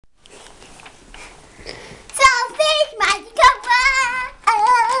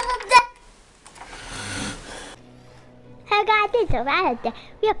around there.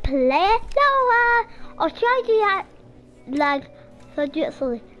 We play slower. Or should I do that like so do it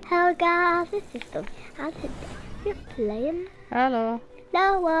slowly? Hello guys, this is Sophie. And today we're playing Hello.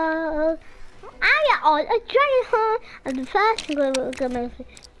 slower. I am on a dragon hunt, and the first thing we're gonna say,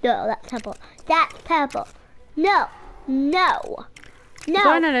 no, that's terrible. That's terrible. No, no, no.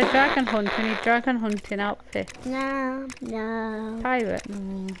 Going on a dragon hunt. You need dragon hunting outfit. No, no. Pirate.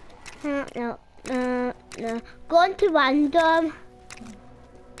 No. No. Go on to random.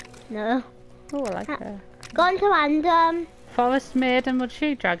 No. Oh, I like that. Go on to random. Forest maiden, would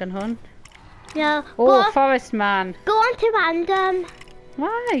she dragon hunt? No. Oh, forest man. Go on to random.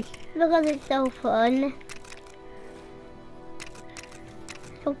 Why? Because it's so fun.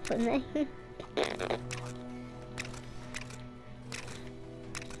 So funny.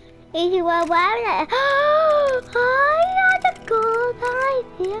 If you were wearing it, I had a good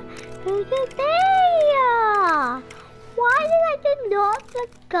idea for today. Why did I do not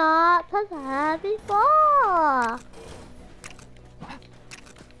forget to her before?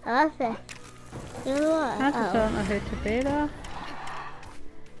 That's it. You know what? I just don't know who to be though.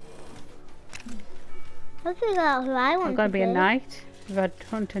 Let's figure out who I want I'm going to be a be. knight. We've had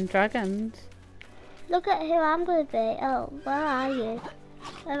hunting dragons. Look at who I'm going to be. Oh, where are you?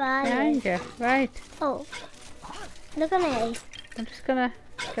 Where are you? Behind you. Right. Oh, look at me. I'm just going to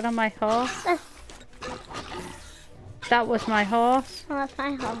get on my horse. That's, That was my horse. oh, that's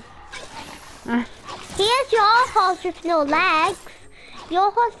my horse. Ah. Here's your horse with no legs.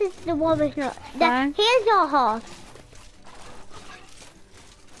 Your horse is the one with no... Fine. Here's your horse.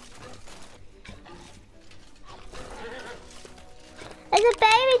 There's a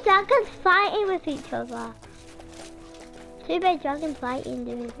baby dragons fighting with each other. Two baby dragons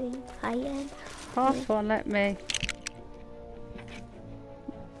fighting. Horse won't let me.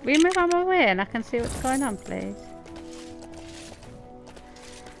 Will you move on my way and I can see what's going on, please?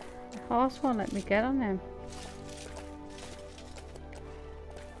 The horse won't let me get on him.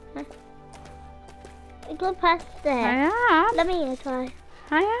 You can press there. I am. Let me try.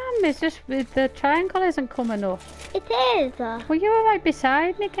 I am. It's just with the triangle isn't coming up. It is. Well, you were right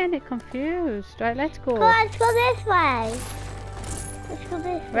beside me, getting it confused. Right, let's go. Come on, let's go this way. Let's go this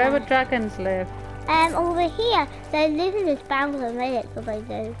way. Where would dragons live? Over here. They live in this boundary and made it, so they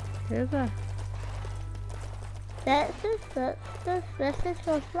do. Do they? Let's just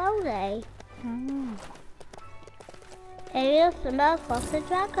go slowly. Oh. Here is the milk of the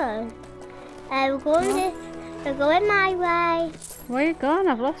dragon. We're going this. We're going my way. Where you going?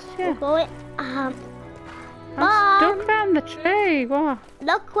 I've lost We're you. going. I'm Mom, stuck round the tree. What?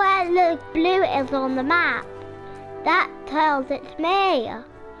 look where the blue is on the map. That tells it's me.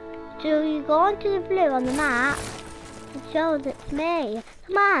 So you go onto the blue on the map. It shows it's me.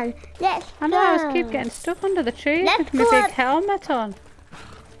 Come on, let's go. I know. I just keep getting stuck under the trees Let's with my go big up. helmet on.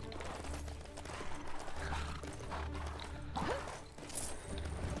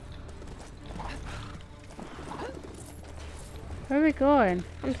 Where are we going?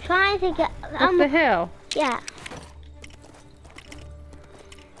 I'm trying to get. Up the hill. Yeah.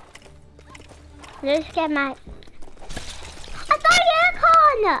 Let's get my. I got your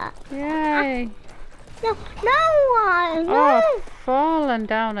corner. Yay. No one. No. Oh, falling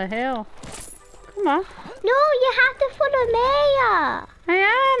down a hill. Come on. No, you have to follow me.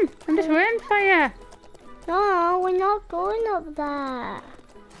 I am. I'm just waiting for you. No, we're not going up there.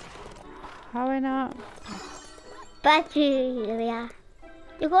 How are we not? But Julia,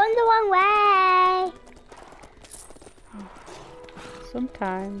 you're going the wrong way.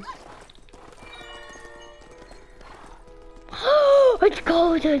 Sometimes. It's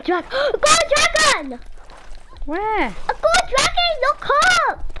golden dragon. Golden dragon. Where? A gold dragon. Look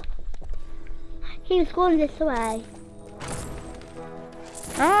up. He was going this way.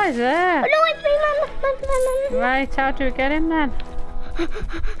 Oh, he's there. Oh no, it's me, Mama. Right, how do we get him then?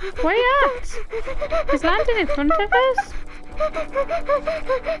 Where you at? He's landing in front of us.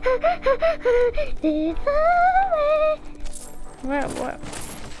 What?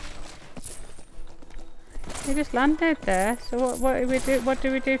 He just landed there. So what do we do? What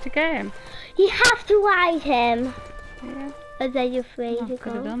do we do to get him? You have to ride him. Yeah. And then you're free Oh, to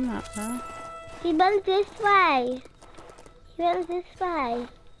could have go. done that though. He went this way. He went this way.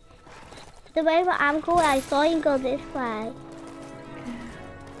 The way where I'm going, I saw him go this way.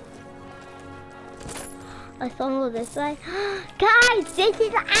 I saw him go this way. Guys, this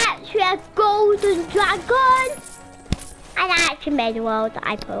is actually a golden dragon. And I actually made a world that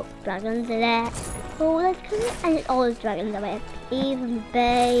I put dragons in it. Oh, let's come and all the dragons are in. Even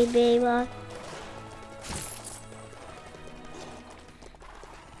baby one.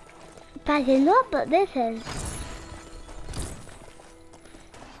 But you know, but this is.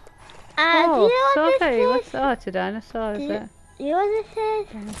 Oh, do you know what Sophie, this what's is? that? Oh, it's a dinosaur, is it? Do you know what this is?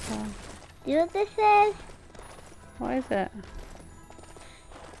 Dinosaur. Do you know what this is? What is it?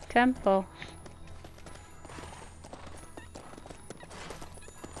 Temple.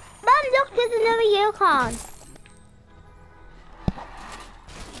 Mum, look, there's another unicorn.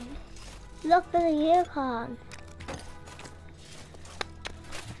 Look, there's a unicorn.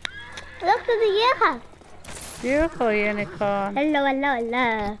 Look, there's a unicorn. Beautiful unicorn. Hello, hello,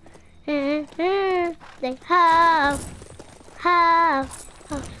 hello. Say ho, ho,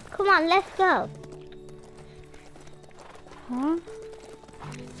 ho. Come on, let's go. What?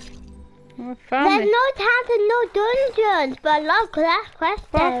 We There's found it. no time for no dungeons, but a lot of quests.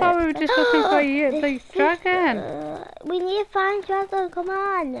 Well, I thought we were just looking for the dragon. We need to find dragon, come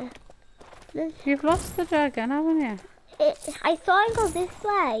on. You've lost the dragon, haven't you? I saw him go this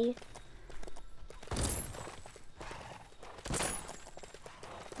way.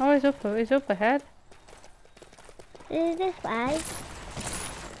 Oh, he's up ahead, This way.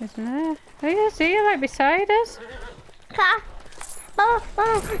 isn't it? Oh, yeah, see you right beside us. Leave.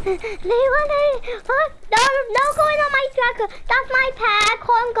 No, going on my dragon. That's my pet,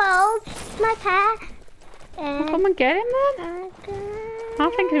 corn gold. My pet. Well, come and get him then. I'm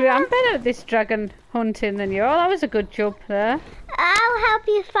better at this dragon hunting than you are. That was a good jump there. I'll help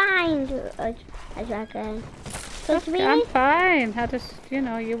you find a dragon. I'm fine. I just, you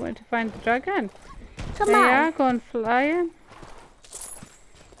wanted to find the dragon. Come There on. you are, going flying.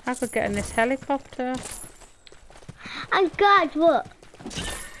 I could get in this helicopter. And God, look.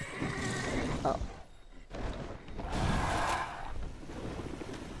 Oh.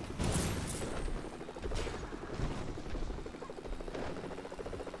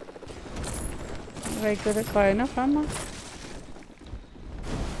 Very good at going up, am I?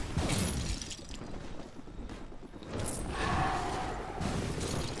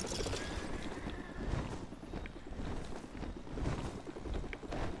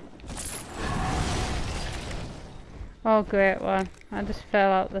 Oh, great one. I just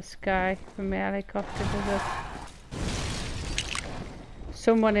fell out the sky from my helicopter. There's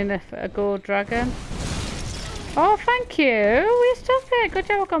someone in a gold dragon. Oh, thank you. We stopped it. Good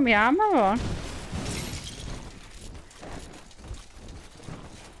job I got my armor on.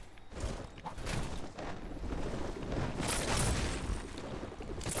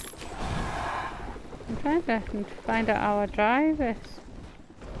 I'm trying to find out how I drive this.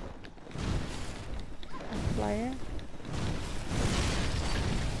 Fly it.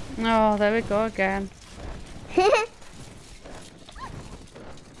 Oh, there we go again. Oh,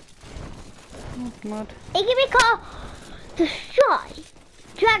 mud. It can be called Destroy.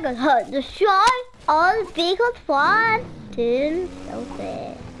 Dragon Hunt. Destroy all the vehicles from Tim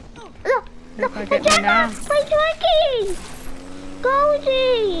Sophie. Look, If I my get me now. dragon! My dragon!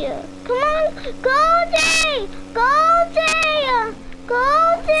 Goldie! Come on! Goldie! Goldie!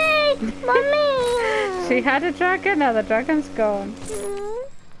 Goldie! Mommy! She had a dragon, now the dragon's gone.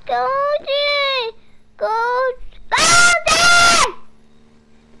 Goldie! Goldie!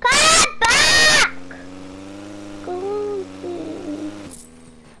 Come back! Goldie!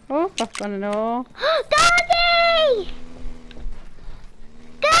 Oh, I've got an oar. Goldie!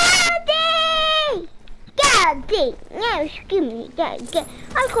 Goldie! Goldie! No, excuse me, Goldie.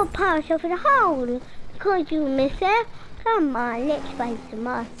 I could put myself in a hole. Could you miss it? Come on, let's find some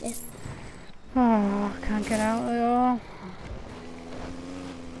monsters. Oh, I can't get out of the oar.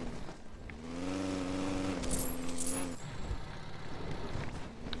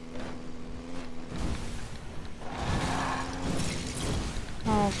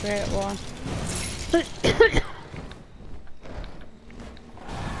 Oh, great one.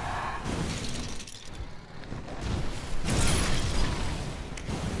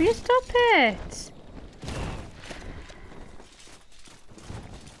 Will you stop it?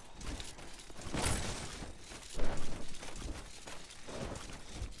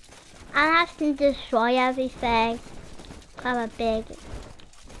 I have to destroy everything. I'm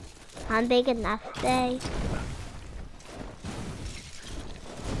big enough today.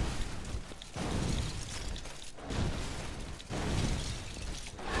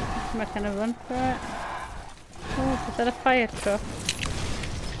 Am I gonna run for it? Oh, is that a fire truck?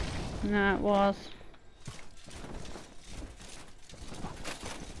 No, it was.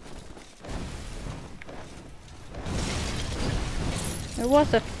 It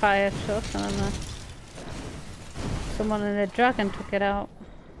was a fire truck, and then someone in a dragon took it out.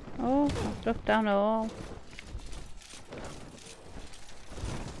 Oh, I've dropped down a hole.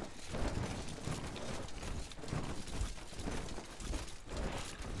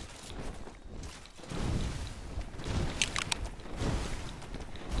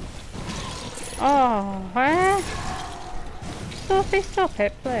 Oh, where? Sophie, stop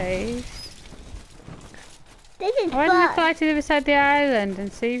it, please. This is Why don't you fun. fly to the other side of the island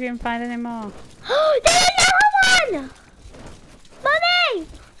and see if you can find any more? There's another one! Mummy!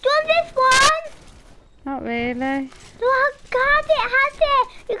 Do you want this one? Not really. Oh God, it has it!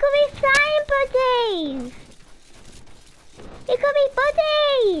 It could be flying buddies! It could be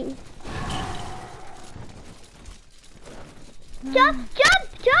buddies! Jump, jump,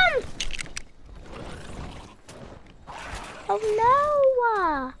 jump! Oh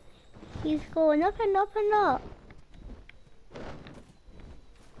no! He's going up and up and up.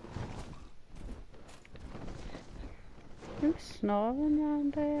 Who's snoring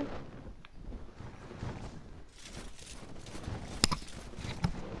around here?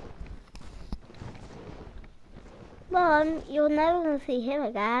 Mom, you're never going to see him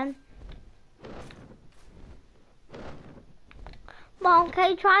again. Mom,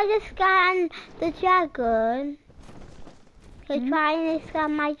 can you try to scan the dragon? Can you try and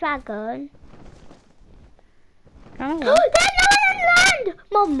scan my dragon? Can I Oh, there's no one on land!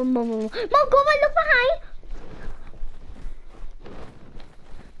 Mom, go and look behind.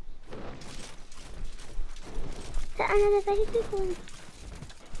 There's another very big one.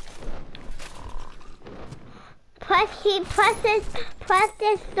 Press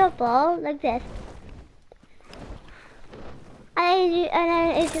this double, like this. And then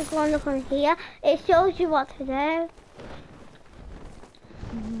if you go and look on here, it shows you what to do.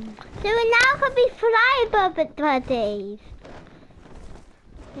 So we now can be flying buddies.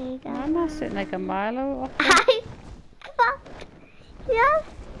 There you go. I'm not sitting like a mile off. I fucked. Yes.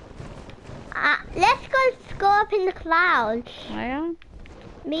 Let's go up in the clouds. I am.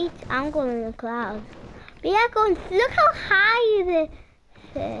 I'm going in the clouds. We are going. Look how high this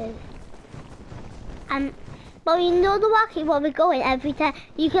is. But you know the walkie where we're going every time.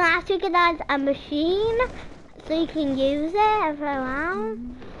 You can actually get out a machine, so you can use it every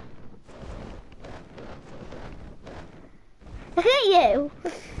round. Look at you.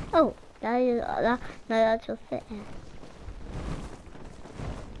 Oh, no, that's just it.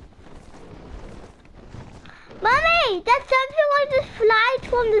 Mommy, that's something like this flies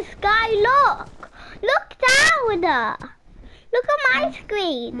from the sky. Look down. Look at my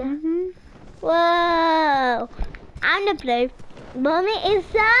screen. Whoa. I'm the blue. Mommy is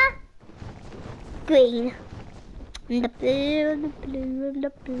the green. And the blue, and the blue, and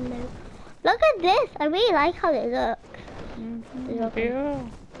the blue. Look at this. I really like how it looks. Beautiful.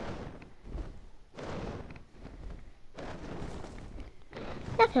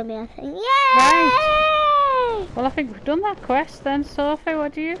 That's amazing. Yay! Right. Well, I think we've done that quest then, Sophie.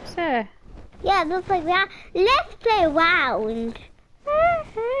 What do you say? Yeah, it looks like that. Let's play around.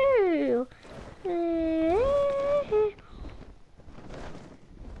 Woohoo!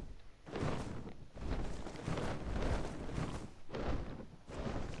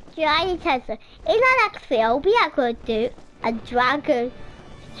 Giant Tesla. In our next video, we are going to do a dragon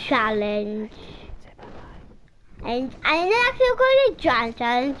challenge. And in the next video, we're going to do dragon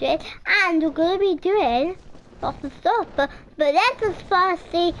challenges, and we're going to be doing lots of stuff. But let's just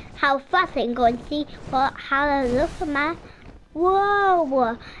first see how fast I can go and see how I look at my.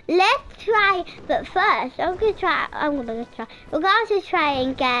 Whoa! Let's try, but first I'm gonna try. We're going to try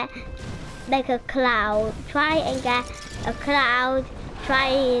and get like a cloud. Try and get a cloud. Try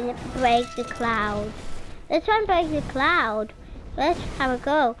and break the cloud. Let's try and break the cloud. Let's have a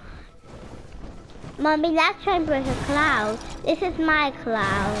go. Mommy, let's try and break a cloud. This is my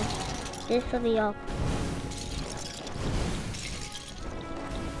cloud. This will be up.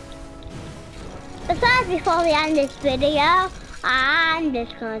 But first, before we end this video, I'm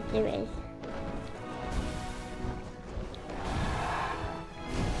just going to do this.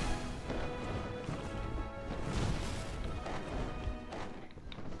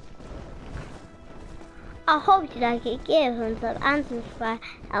 I hope you like it. Give a thumbs up and subscribe.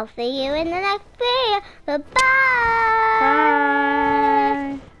 I'll see you in the next video. Bye-bye.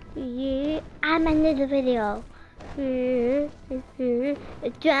 Bye. Yeah, I'm ending the video.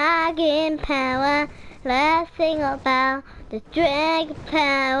 Dragon power. Let's sing about the dragon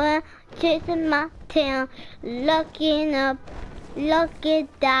power. Chasing my tail. Looking up. Looking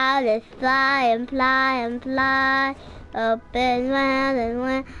down. Let's fly and fly and fly. Up and round and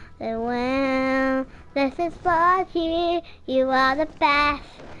round and round. This is for you. You are the best.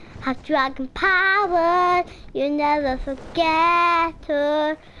 Have dragon power. You never forget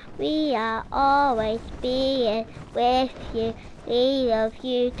us. We are always being with you. We love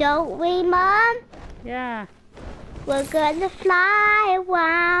you, don't we, Mom? Yeah. We're gonna fly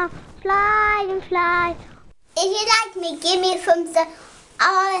around, fly and fly. If you like me, give me a thumbs up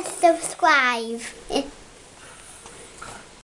or subscribe.